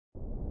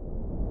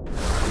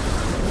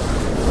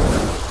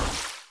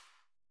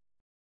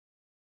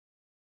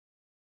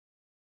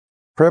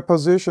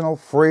Prepositional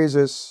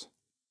Phrases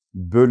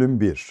Bölüm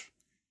 1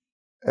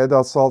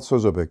 Edatsal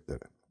Söz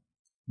Öbekleri.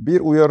 Bir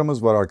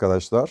uyarımız var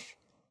arkadaşlar.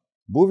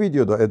 Bu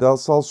videoda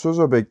edatsal söz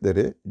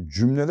öbekleri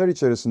cümleler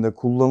içerisinde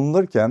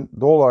kullanılırken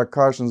doğal olarak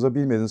karşınıza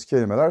bilmediğiniz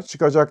kelimeler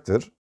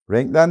çıkacaktır.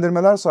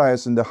 Renklendirmeler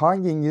sayesinde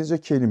hangi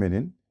İngilizce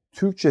kelimenin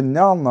Türkçe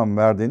ne anlam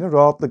verdiğini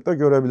rahatlıkla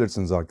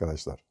görebilirsiniz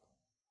arkadaşlar.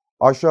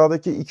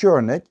 Aşağıdaki iki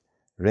örnek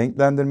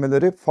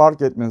renklendirmeleri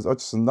fark etmeniz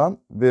açısından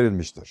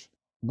verilmiştir.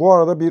 Bu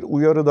arada bir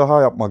uyarı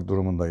daha yapmak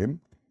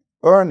durumundayım.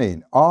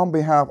 Örneğin on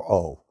behalf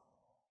of.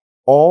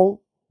 Of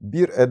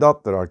bir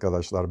edattır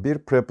arkadaşlar, bir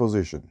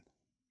preposition.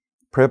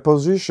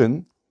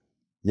 Preposition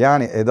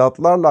yani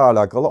edatlarla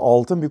alakalı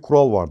altın bir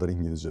kural vardır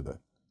İngilizce'de.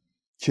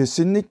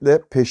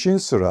 Kesinlikle peşin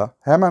sıra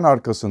hemen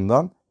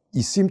arkasından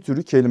isim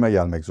türü kelime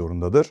gelmek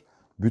zorundadır.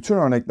 Bütün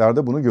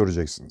örneklerde bunu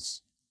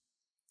göreceksiniz.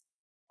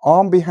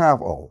 On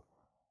behalf of.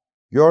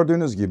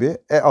 Gördüğünüz gibi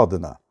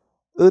adına,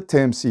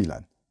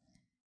 temsilen.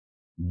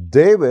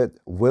 David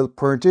will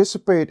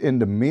participate in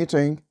the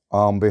meeting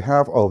on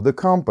behalf of the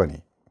company.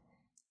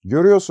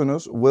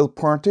 Görüyorsunuz, will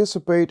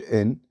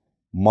participate in,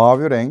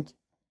 mavi renk,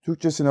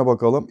 Türkçesine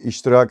bakalım,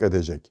 iştirak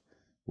edecek.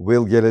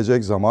 Will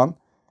gelecek zaman,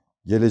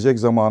 gelecek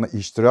zamanı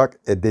iştirak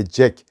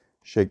edecek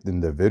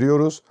şeklinde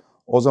veriyoruz.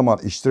 O zaman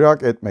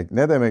iştirak etmek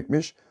ne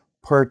demekmiş?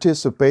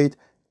 Participate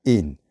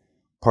in.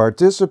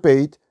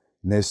 Participate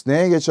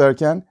nesneye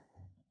geçerken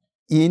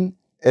in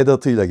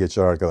edatıyla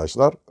geçer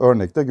arkadaşlar.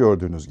 Örnekte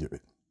gördüğünüz gibi.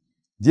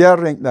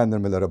 Diğer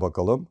renklendirmelere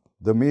bakalım.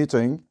 The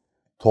meeting,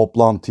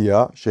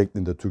 toplantıya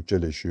şeklinde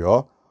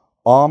Türkçeleşiyor.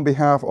 On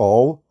behalf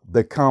of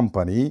the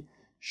company,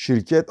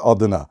 şirket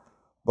adına.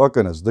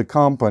 Bakınız, the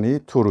company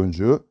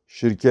turuncu,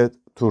 şirket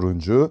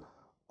turuncu,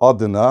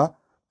 adına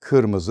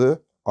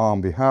kırmızı,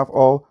 on behalf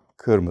of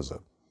kırmızı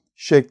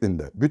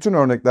şeklinde. Bütün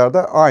örneklerde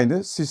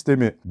aynı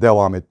sistemi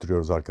devam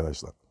ettiriyoruz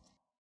arkadaşlar.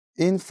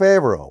 In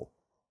favor of.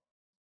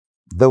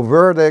 The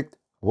verdict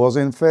was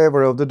in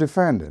favor of the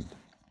defendant.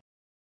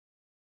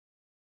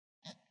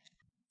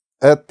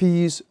 At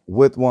peace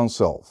with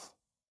oneself.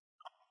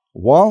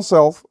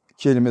 Oneself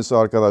kelimesi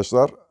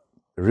arkadaşlar,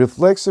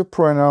 reflexive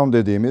pronoun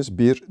dediğimiz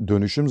bir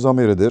dönüşüm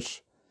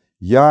zamiridir.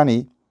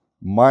 Yani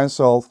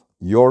myself,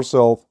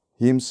 yourself,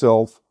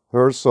 himself,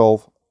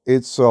 herself,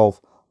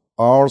 itself,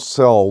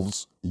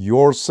 ourselves,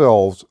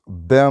 yourselves,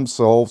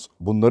 themselves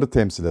bunları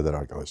temsil eder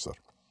arkadaşlar.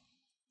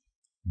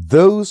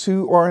 Those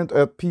who aren't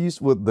at peace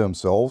with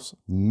themselves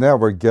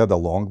never get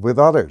along with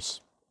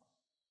others.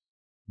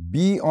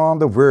 Be on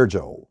the verge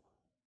of.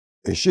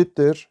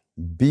 Eşittir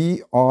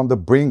be on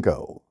the brink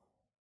of.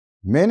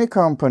 Many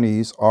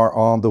companies are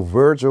on the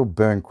verge of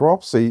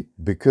bankruptcy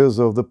because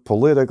of the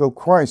political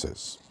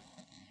crisis.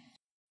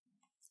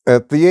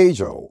 At the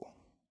age of.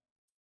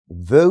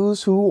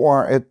 Those who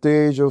are at the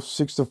age of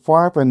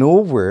 65 and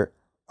over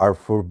are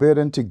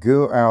forbidden to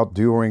go out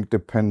during the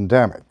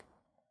pandemic.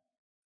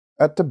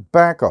 At the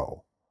back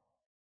of.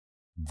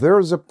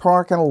 There's a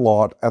parking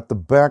lot at the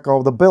back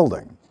of the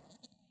building.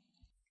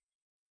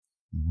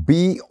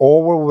 Be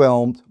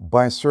overwhelmed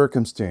by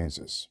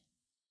circumstances.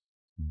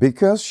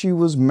 Because she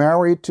was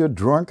married to a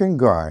drunken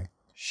guy,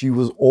 she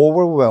was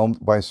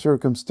overwhelmed by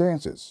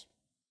circumstances.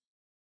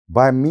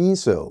 By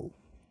means of.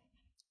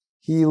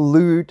 He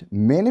lured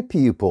many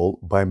people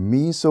by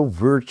means of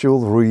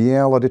virtual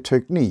reality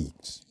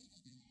techniques.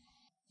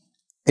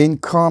 In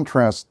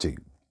contrast to.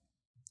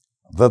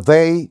 The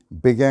day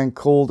began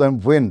cold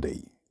and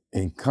windy,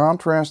 in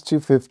contrast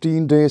to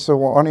 15 days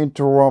of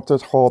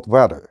uninterrupted hot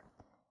weather.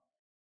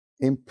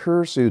 In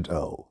pursuit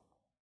of.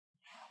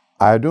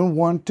 I don't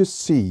want to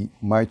see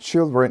my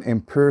children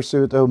in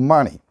pursuit of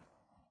money.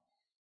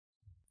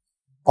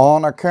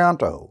 On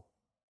account of.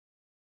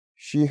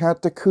 She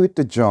had to quit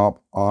the job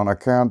on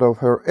account of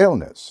her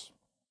illness.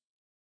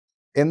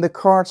 In the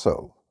course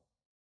of.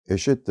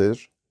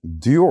 Eşittir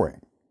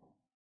during.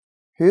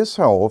 His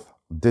health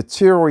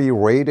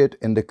deteriorated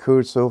in the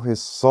course of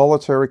his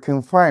solitary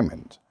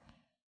confinement.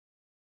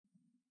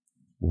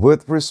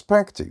 With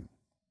respect to.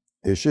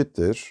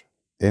 Eşittir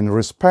in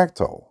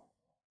respect of.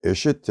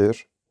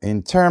 Eşittir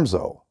in terms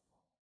of.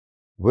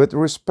 With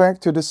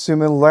respect to the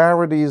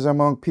similarities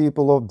among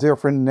people of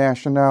different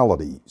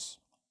nationalities.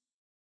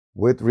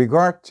 With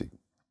regard to.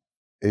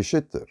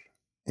 Eşittir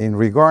in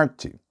regard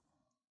to.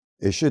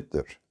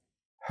 Eşittir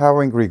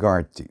having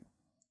regard to.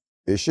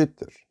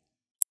 Eşittir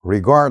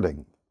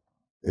regarding.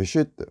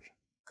 Eşittir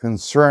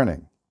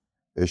concerning.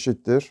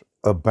 Eşittir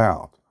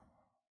about.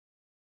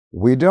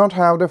 We don't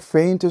have the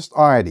faintest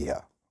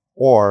idea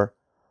or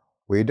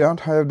we don't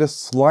have the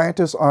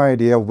slightest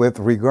idea with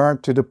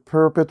regard to the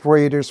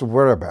perpetrator's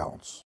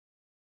whereabouts.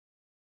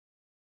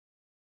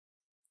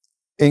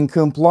 In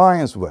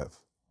compliance with.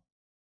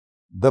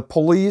 The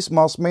police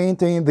must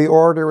maintain the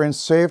order and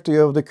safety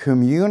of the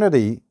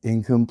community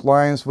in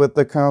compliance with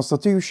the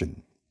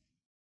Constitution.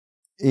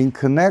 In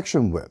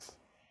connection with.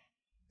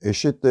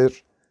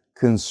 Eşittir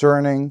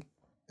concerning.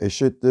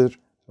 Eşittir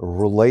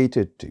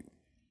related to.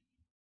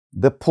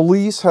 The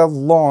police have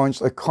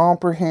launched a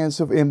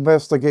comprehensive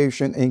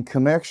investigation in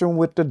connection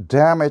with the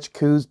damage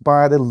caused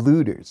by the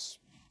looters.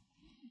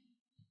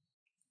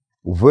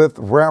 with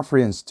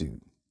reference to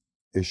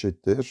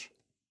eşittir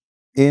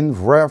in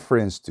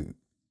reference to.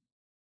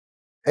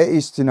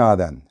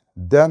 İstinaden,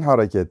 den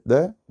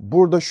hareketle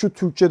burada şu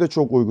Türkçe'de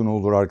çok uygun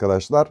olur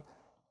arkadaşlar.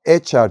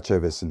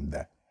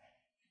 Çerçevesinde.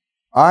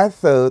 I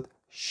thought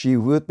she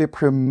would be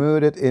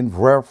promoted in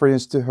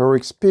reference to her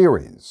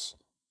experience.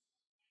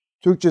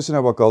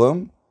 Türkçesine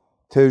bakalım.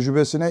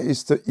 Tecrübesine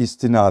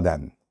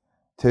istinaden,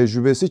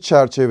 tecrübesi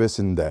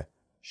çerçevesinde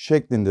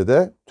şeklinde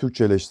de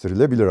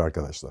Türkçeleştirilebilir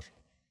arkadaşlar.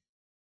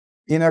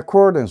 In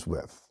accordance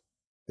with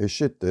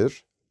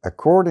eşittir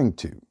according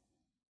to.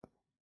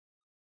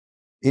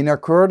 In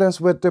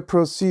accordance with the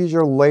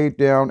procedure laid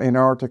down in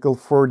Article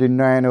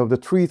 49 of the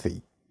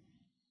treaty.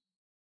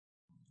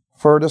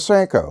 For the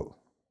sake of.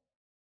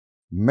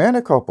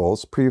 Many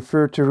couples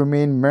prefer to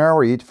remain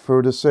married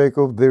for the sake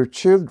of their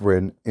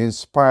children in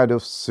spite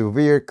of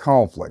severe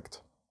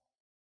conflict.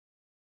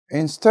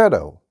 Instead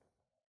of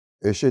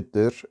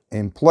eşittir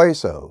in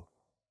place of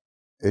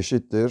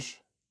eşittir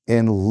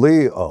in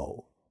lieu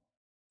of.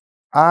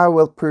 I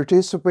will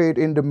participate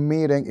in the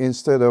meeting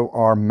instead of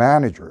our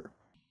manager.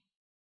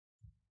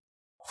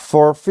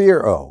 For fear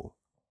of.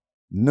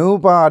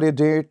 Nobody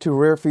dared to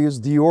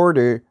refuse the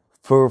order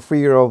for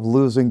fear of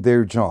losing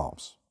their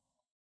jobs.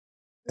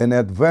 In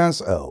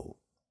advance of.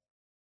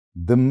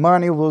 The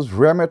money was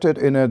remitted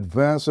in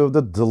advance of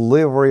the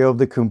delivery of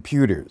the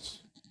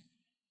computers.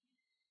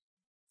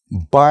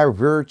 By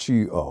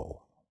virtue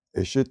of.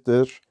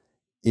 Eşittir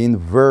in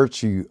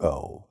virtue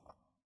of.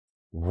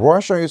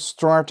 Russia is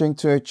starting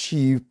to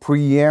achieve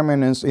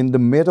preeminence in the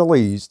Middle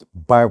East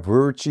by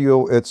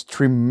virtue of its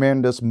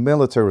tremendous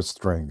military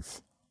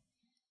strength.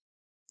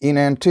 In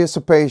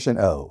anticipation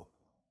of.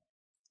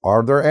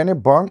 Are there any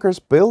bunkers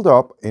built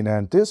up in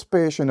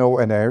anticipation of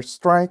an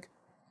airstrike?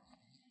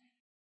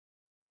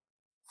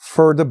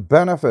 For the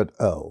benefit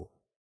of.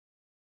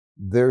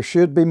 There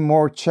should be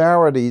more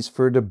charities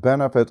for the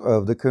benefit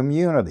of the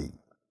community.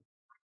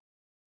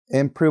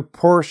 In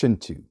proportion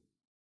to.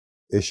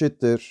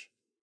 Eşittir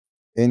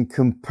in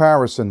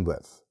comparison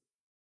with.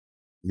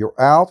 Your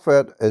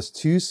outfit is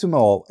too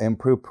small in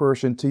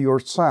proportion to your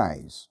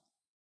size.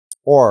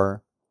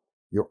 Or,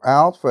 your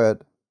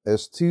outfit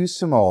is too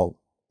small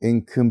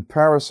in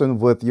comparison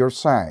with your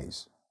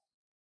size.